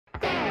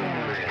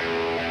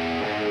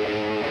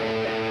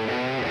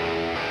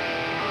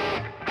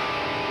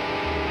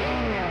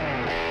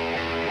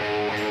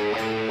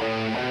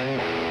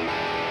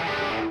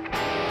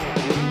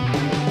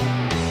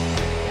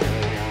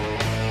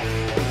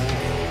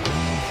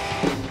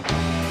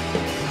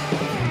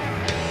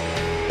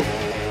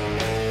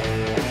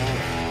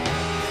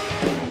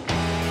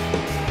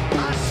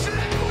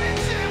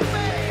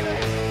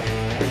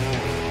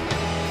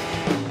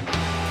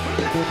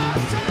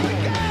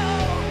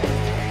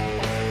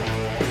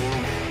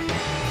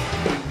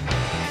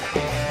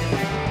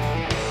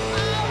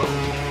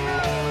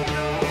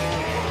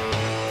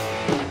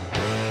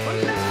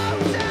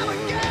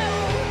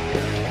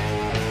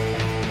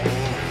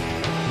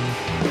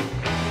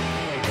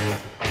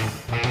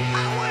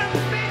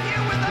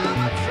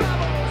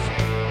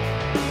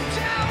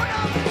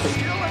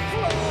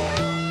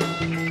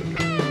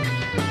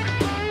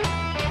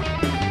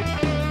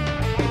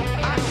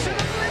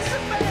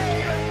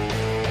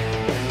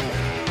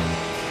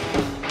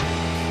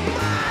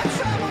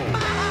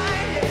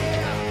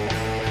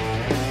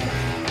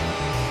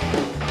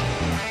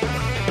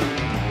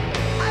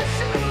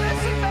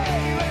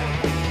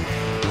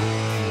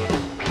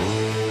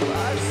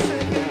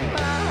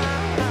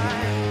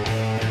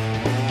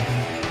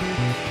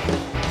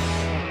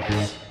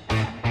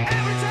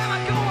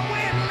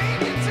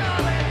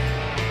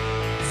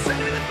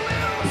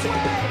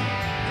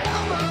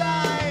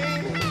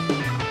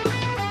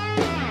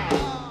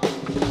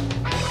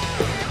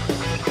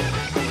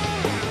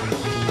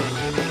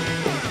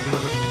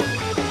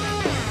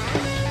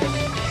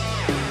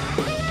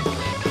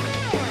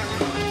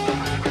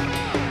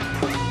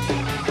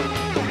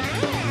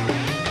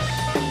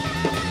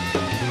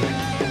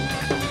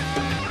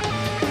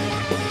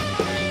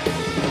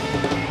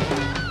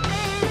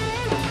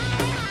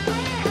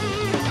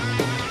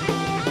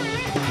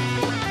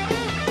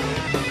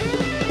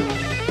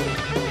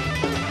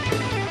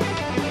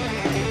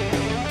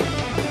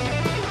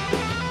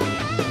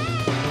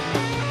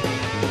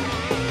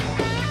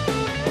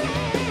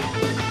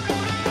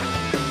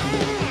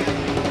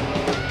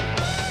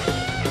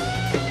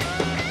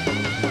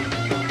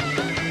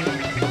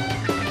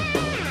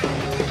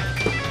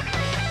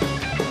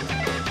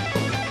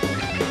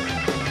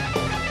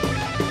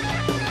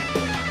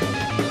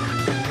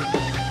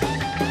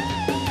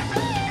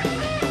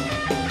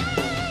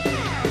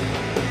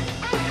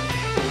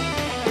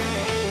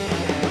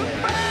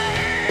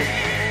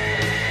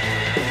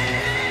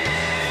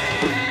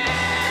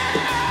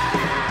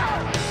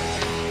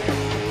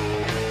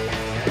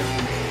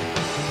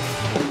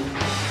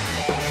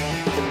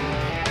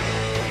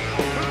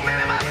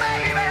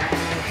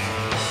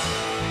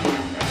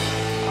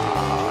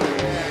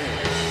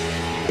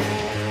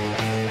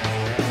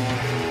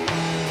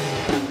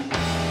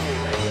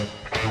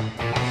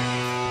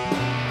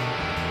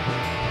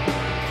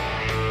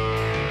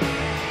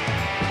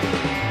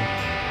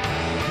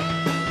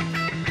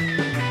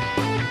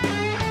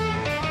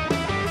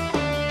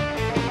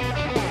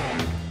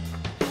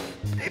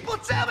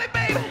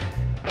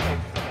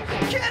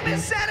be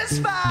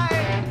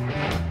satisfied.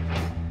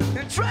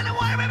 And trying to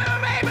worry me,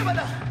 baby, but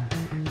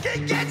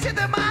can't get you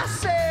to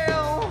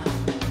myself.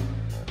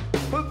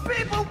 But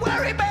people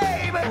worry,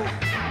 baby,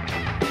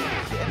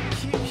 can't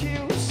keep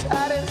you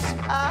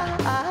satisfied.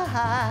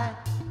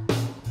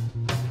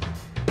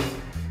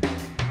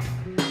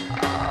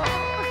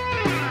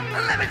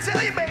 Oh, let me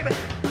tell you, baby,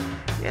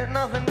 you're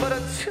nothing but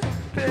a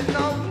stupid,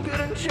 no good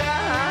and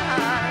jive.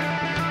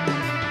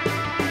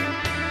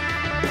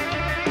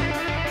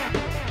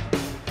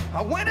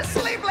 I went to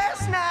sleep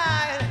last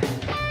night.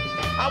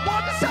 I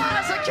worked as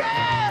hard as I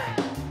can.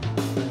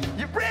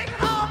 You bring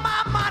home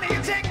my money,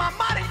 you take my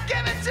money,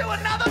 give it to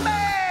another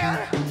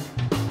man.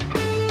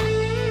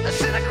 I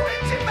should have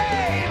quit you,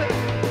 baby.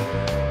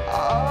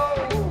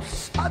 Oh,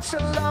 such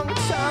a long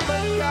time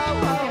ago.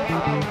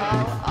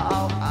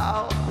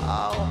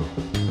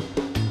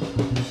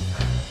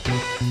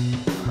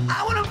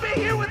 I wanna be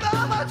here with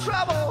all my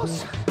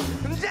troubles,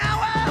 down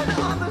out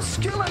on the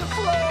skillet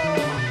floor.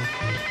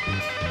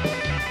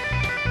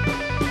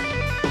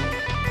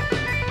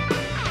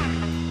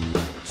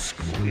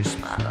 Squeeze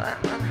my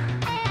lemon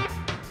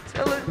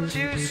till the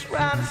juice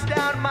runs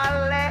down my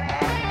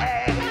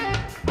leg.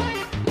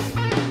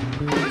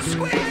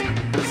 Squeeze,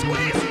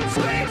 squeeze,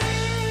 squeeze,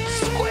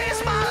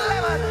 squeeze my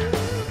lemon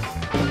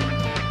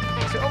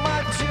till my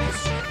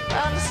juice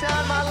runs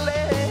down my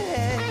leg.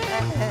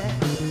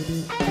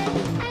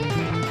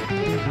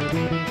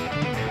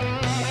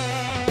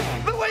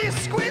 The way you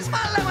squeeze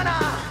my lemon,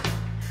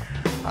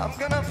 I'm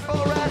gonna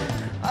fall right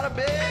out of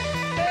bed.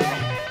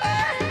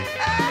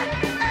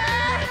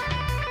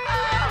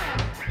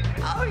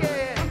 Oh yeah.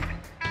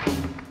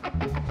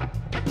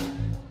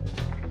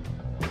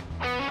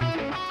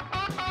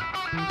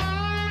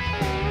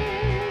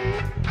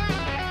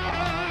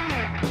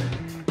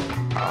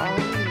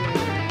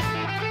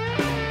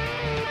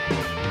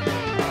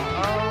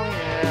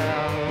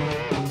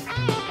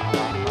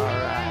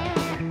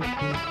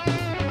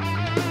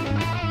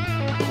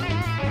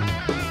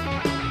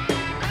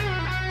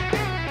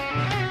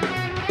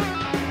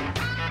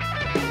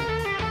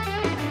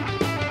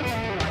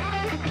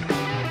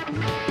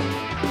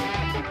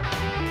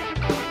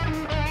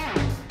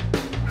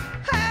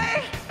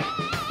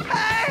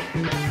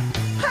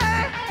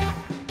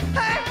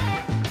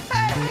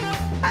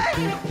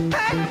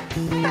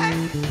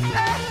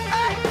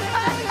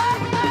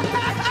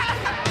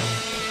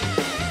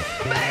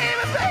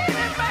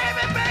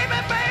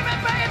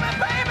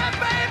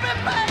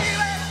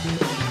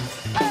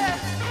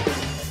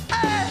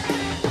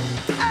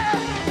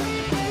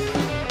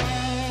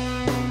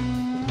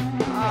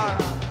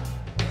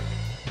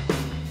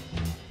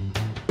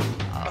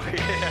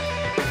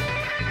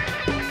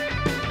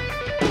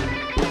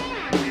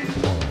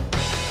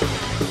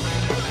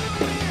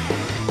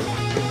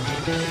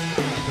 Yeah.